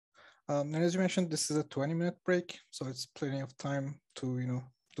And as you mentioned, this is a 20-minute break, so it's plenty of time to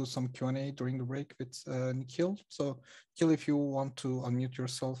do some Q&A during the break with Nikhil. So Nikhil, if you want to unmute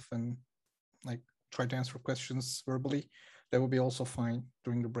yourself and like try to answer questions verbally, that will be also fine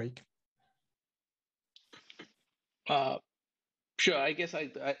during the break. Sure. I guess I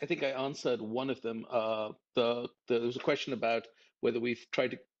think I answered one of them. There was a question about whether we've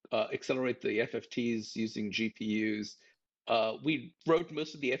tried to accelerate the FFTs using GPUs. We wrote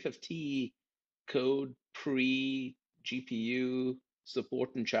most of the FFT code pre-GPU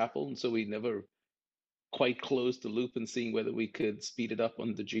support in Chapel, and so we never quite closed the loop in seeing whether we could speed it up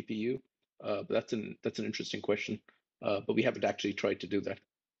on the GPU. But that's an interesting question. But we haven't actually tried to do that.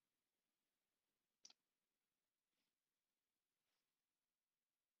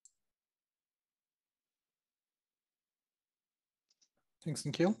 Thanks,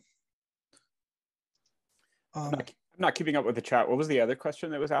 Nikhil. I'm not keeping up with the chat. What was the other question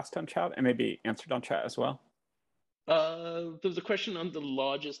that was asked on chat and maybe answered on chat as well? There was a question on the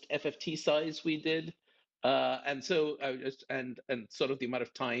largest FFT size we did, and so and sort of the amount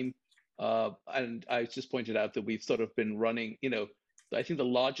of time. And I just pointed out that we've sort of been running. I think the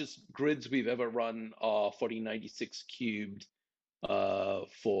largest grids we've ever run are 4096 cubed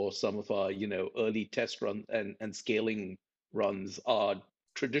for some of our early test run and scaling runs. Our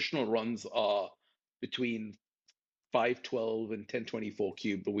traditional runs are between 512 and 1024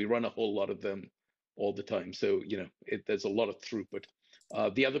 cube, but we run a whole lot of them all the time. So, there's a lot of throughput.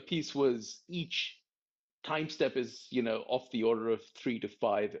 The other piece was each time step is, off the order of 2 to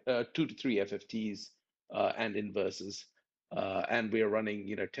 3 FFTs and inverses. And we are running,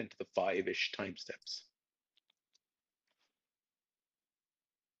 10 to the 5-ish time steps.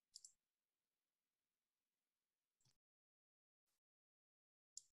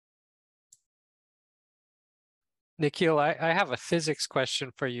 Nikhil, I have a physics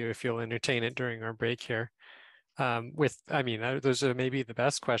question for you if you'll entertain it during our break here. Those are maybe the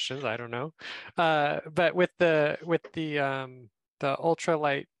best questions, I don't know. But with the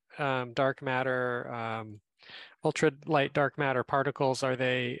ultralight dark matter particles, are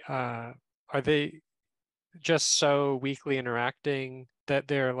they just so weakly interacting that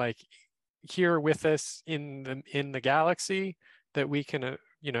they're like here with us in the galaxy that we can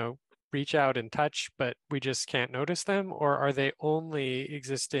reach out and touch, but we just can't notice them? Or are they only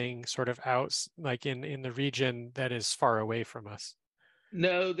existing sort of out, like in the region that is far away from us?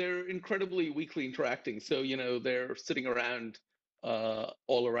 No, they're incredibly weakly interacting. So, they're sitting around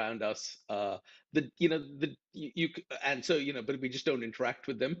all around us. But we just don't interact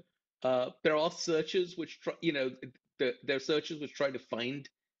with them. There are searches which there are searches which try to find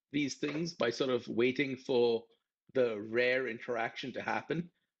these things by sort of waiting for the rare interaction to happen.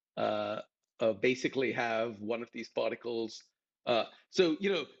 Basically have one of these particles. Depending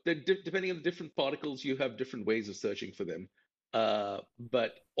on the different particles, you have different ways of searching for them.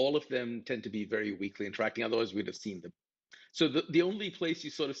 But all of them tend to be very weakly interacting, otherwise we'd have seen them. So the only place you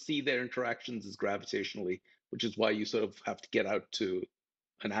sort of see their interactions is gravitationally, which is why you sort of have to get out to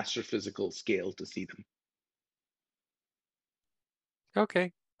an astrophysical scale to see them.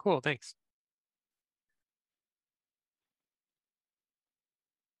 Okay, cool, thanks.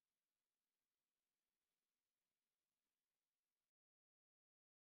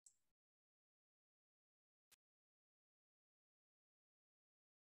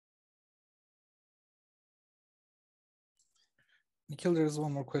 Nikhil, there's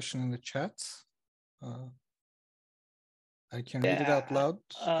one more question in the chat. I can read it out loud.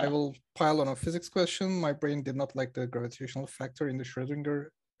 I will pile on a physics question. My brain did not like the gravitational factor in the Schrödinger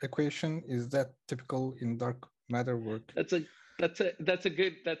equation. Is that typical in dark matter work? That's an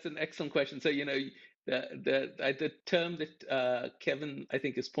excellent question. So the term that Kevin I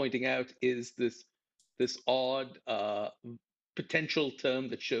think is pointing out is this odd potential term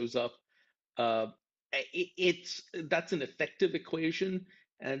that shows up. That's an effective equation,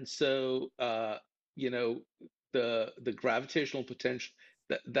 and so the gravitational potential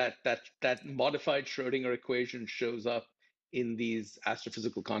that modified Schrödinger equation shows up in these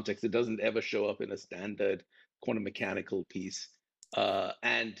astrophysical contexts. It doesn't ever show up in a standard quantum mechanical piece,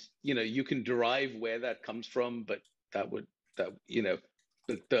 and you can derive where that comes from, but the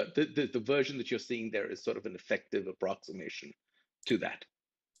version that you're seeing there is sort of an effective approximation to that.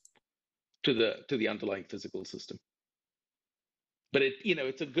 To the underlying physical system, but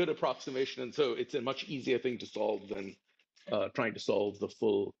it's a good approximation, and so it's a much easier thing to solve than trying to solve the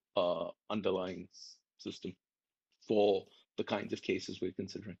full underlying system for the kinds of cases we're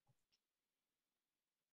considering.